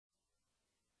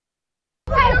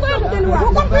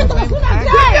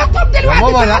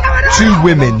Two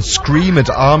women scream at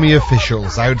army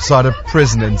officials outside a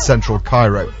prison in central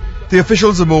Cairo. The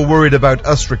officials are more worried about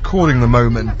us recording the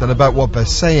moment than about what they're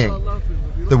saying.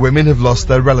 The women have lost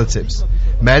their relatives,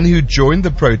 men who joined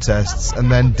the protests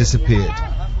and then disappeared,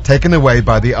 taken away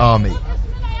by the army.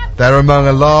 They're among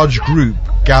a large group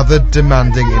gathered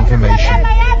demanding information.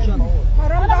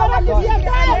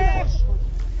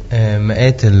 There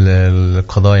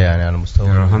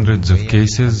are hundreds of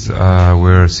cases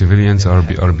where civilians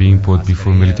are being put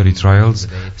before military trials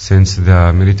since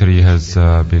the military has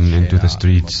been into the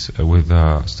streets with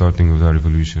the starting of the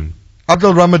revolution.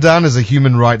 Abdel Ramadan is a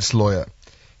human rights lawyer.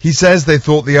 He says they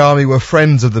thought the army were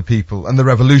friends of the people and the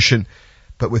revolution,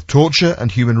 but with torture and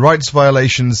human rights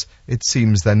violations, it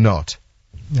seems they're not.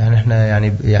 We're in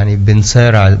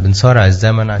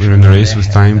a race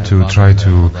with time to try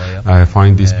to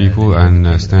find these people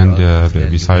and stand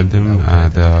beside them.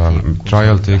 The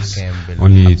trial takes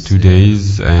only 2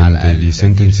 days, and the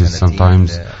sentence is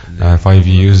sometimes 5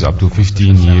 years up to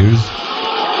 15 years.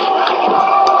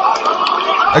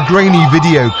 A grainy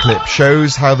video clip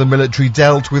shows how the military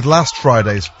dealt with last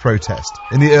Friday's protest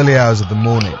in the early hours of the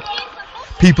morning.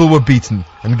 People were beaten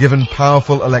and given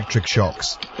powerful electric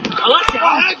shocks.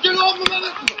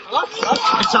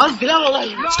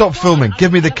 Stop filming,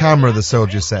 give me the camera, the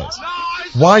soldier says.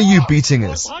 Why are you beating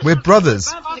us? We're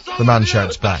brothers, the man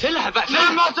shouts back.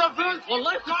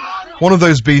 One of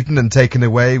those beaten and taken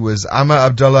away was Amma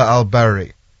Abdullah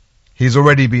al-Barri. He's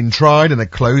already been tried in a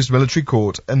closed military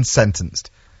court and sentenced.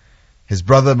 His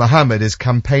brother Mohammed is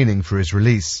campaigning for his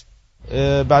release.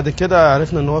 His trial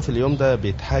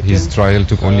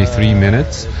took only 3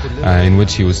 minutes, in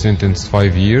which he was sentenced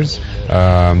 5 years.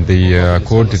 The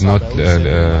court did not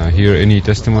hear any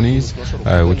testimonies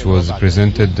which was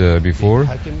presented before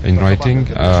in writing,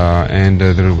 and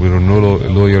there were no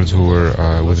lawyers who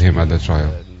were with him at the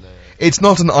trial. It's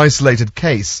not an isolated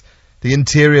case. The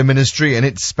Interior Ministry and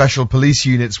its special police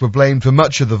units were blamed for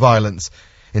much of the violence.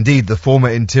 Indeed, the former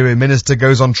Interior Minister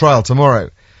goes on trial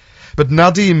tomorrow. But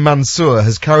Nadim Mansour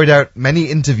has carried out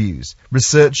many interviews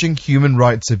researching human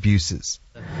rights abuses.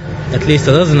 At least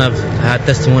a dozen have had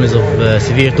testimonies of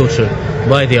severe torture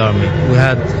by the army. We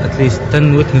had at least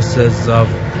 10 witnesses of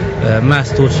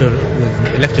mass torture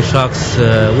with electric shocks,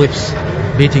 whips,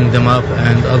 beating them up,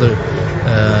 and other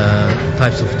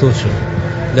types of torture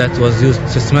that was used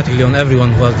systematically on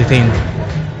everyone who was detained.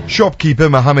 Shopkeeper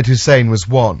Mohammed Hussein was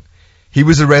one. He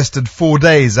was arrested 4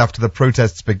 days after the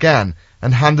protests began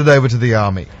and handed over to the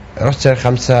army.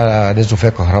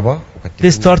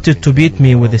 They started to beat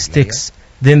me with the sticks.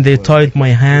 Then they tied my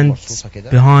hands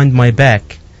behind my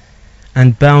back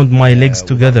and bound my legs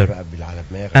together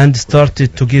and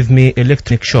started to give me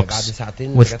electric shocks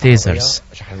with tasers.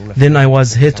 Then I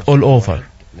was hit all over,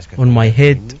 on my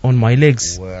head, on my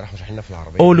legs.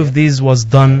 All of these was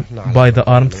done by the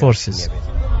armed forces.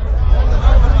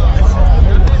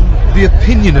 The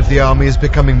opinion of the army is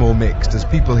becoming more mixed as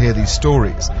people hear these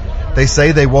stories. They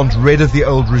say they want rid of the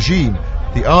old regime.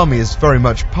 The army is very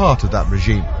much part of that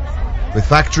regime. With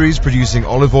factories producing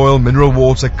olive oil, mineral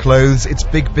water, clothes, it's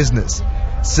big business.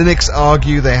 Cynics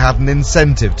argue they had an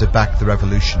incentive to back the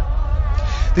revolution.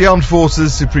 The Armed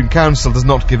Forces Supreme Council does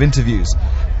not give interviews,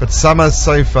 but Samaz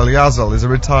Saif al-Yazal is a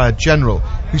retired general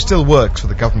who still works for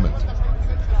the government.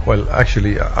 Well,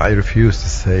 actually, I refuse to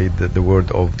say that the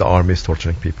word of the army is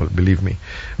torturing people. Believe me,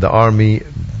 the army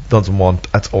doesn't want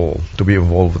at all to be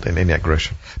involved in any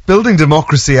aggression. Building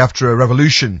democracy after a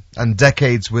revolution and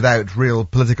decades without real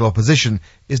political opposition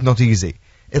is not easy.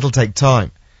 It'll take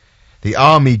time. The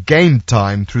army gained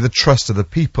time through the trust of the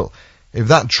people. If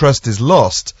that trust is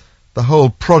lost, the whole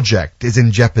project is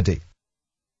in jeopardy.